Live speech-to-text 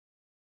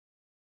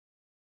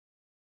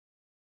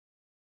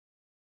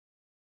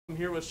I'm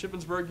here with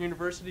Shippensburg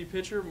University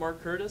pitcher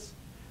Mark Curtis.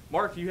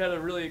 Mark, you had a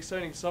really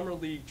exciting summer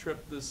league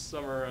trip this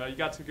summer. You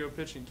got to go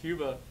pitch in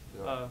Cuba.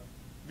 Yep. Have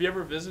you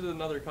ever visited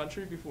another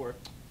country before?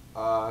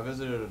 I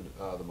visited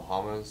the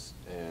Bahamas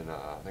in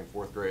I think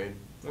 4th grade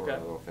for Okay. a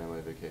little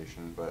family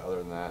vacation, but other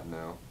than that,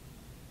 no.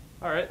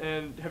 All right,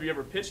 and have you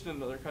ever pitched in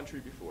another country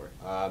before?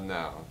 No,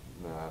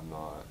 I have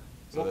not.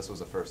 So Well- this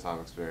was a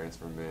first-time experience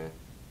for me.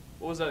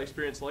 What was that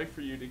experience like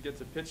for you to get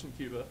to pitch in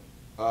Cuba?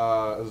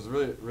 It was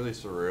really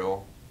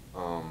surreal.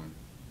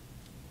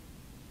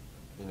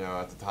 You know,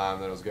 at the time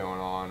that it was going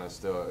on, it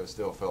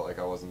still felt like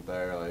I wasn't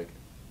there. Like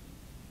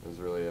it was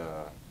really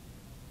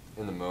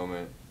in the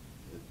moment.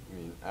 I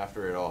mean,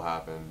 after it all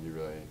happened, you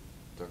really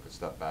took a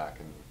step back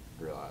and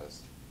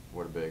realized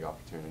what a big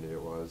opportunity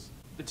it was.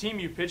 The team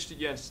you pitched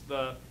against,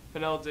 the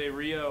Pinel de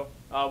Rio,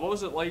 what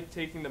was it like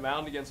taking the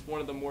mound against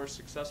one of the more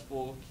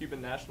successful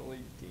Cuban National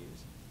League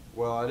teams?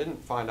 Well, I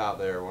didn't find out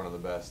they were one of the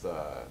best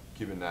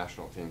Cuban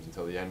national teams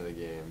until the end of the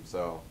game,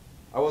 so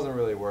I wasn't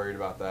really worried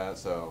about that.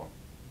 So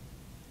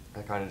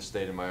I kind of just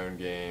stayed in my own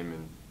game,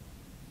 and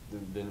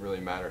it didn't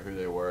really matter who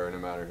they were. No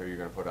matter who you're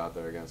going to put out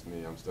there against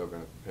me, I'm still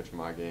going to pitch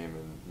my game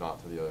and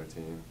not to the other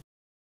team.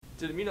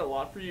 Did it mean a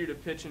lot for you to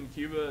pitch in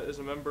Cuba as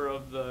a member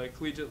of the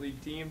Collegiate League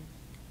team?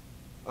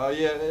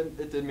 Yeah,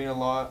 it did mean a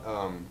lot.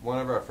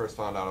 Whenever I first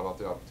found out about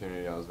the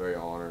opportunity, I was very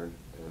honored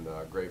and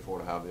grateful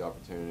to have the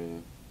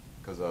opportunity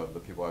because of the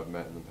people I've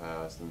met in the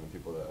past and the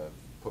people that have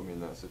put me in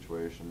that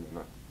situation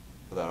and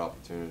for that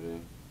opportunity.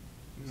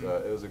 Mm-hmm. So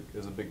it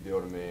was a big deal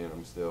to me, and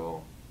I'm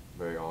still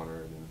very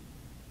honored and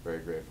very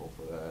grateful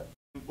for that.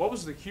 What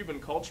was the Cuban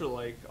culture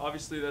like?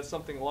 Obviously, that's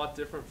something a lot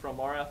different from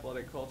our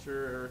athletic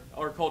culture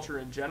or our culture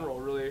in general,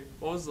 really.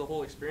 What was the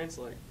whole experience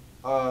like?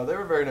 They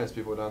were very nice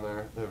people down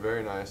there. They're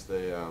very nice.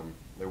 They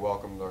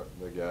welcomed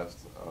the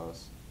guests,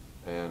 us,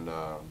 and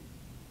the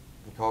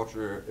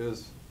culture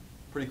is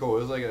pretty cool.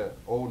 It was like an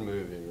old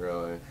movie,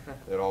 really.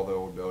 They had all the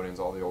old buildings,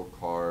 all the old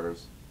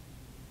cars.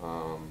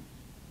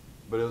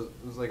 But it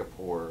was like it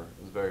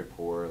was very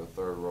poor, a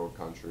third world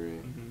country,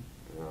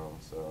 you know,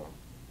 so.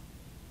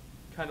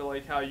 Kind of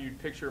like how you'd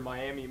picture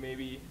Miami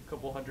maybe a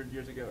couple hundred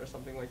years ago or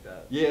something like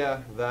that.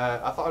 Yeah,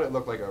 I thought it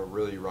looked like a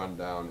really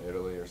run-down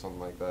Italy or something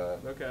like that.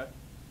 Okay.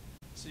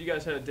 So you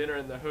guys had a dinner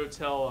in the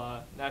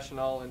Hotel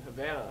Nacional in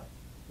Havana.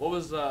 What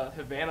was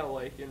Havana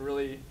like, and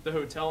really the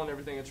hotel and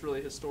everything? It's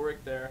really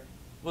historic there.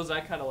 What was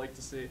that kind of like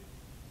to see?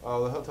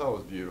 The hotel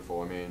was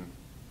beautiful. I mean,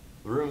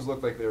 the rooms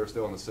looked like they were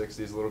still in the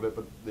 60s a little bit,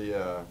 but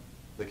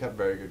they kept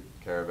very good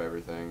care of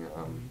everything.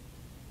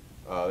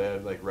 They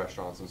had like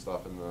restaurants and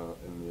stuff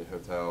in the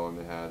hotel, and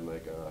they had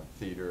like a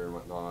theater and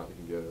whatnot you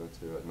can go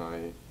to at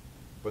night.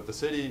 But the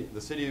city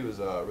was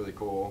really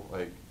cool.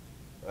 Like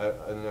I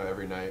don't know,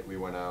 every night we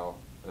went out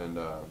and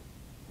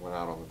went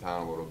out on the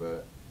town a little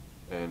bit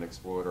and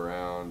explored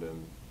around,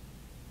 and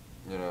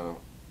you know,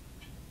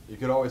 you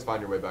could always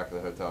find your way back to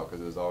the hotel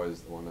because it was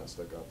always the one that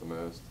stuck out the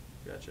most.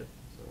 Gotcha.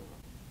 So.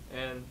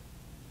 And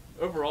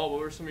overall, what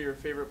were some of your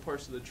favorite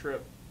parts of the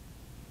trip?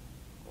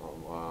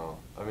 Wow.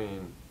 I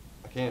mean,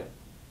 I can't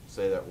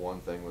say that one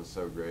thing was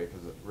so great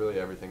because really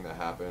everything that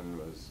happened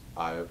was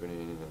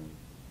eye-opening, and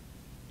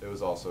it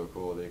was also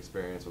cool. The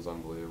experience was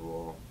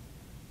unbelievable.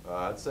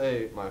 I'd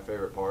say my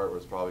favorite part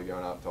was probably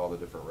going out to all the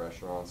different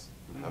restaurants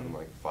and having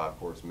like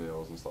 5-course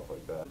meals and stuff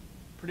like that.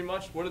 Pretty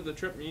much, what did the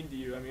trip mean to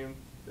you? I mean,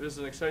 it was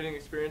an exciting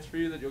experience for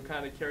you that you'll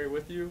kind of carry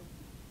with you?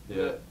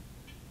 Yeah.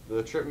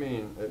 The trip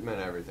it meant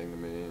everything to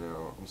me, you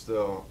know. It's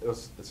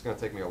going to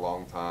take me a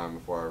long time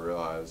before I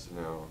realize, you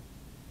know,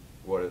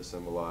 what it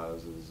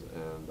symbolizes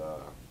and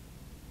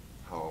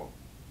how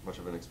much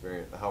of an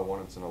experience, how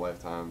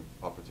once-in-a-lifetime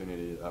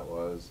opportunity that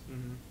was.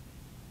 Mm-hmm.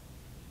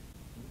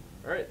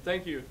 All right,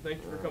 thank you.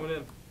 Thank you for coming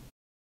in.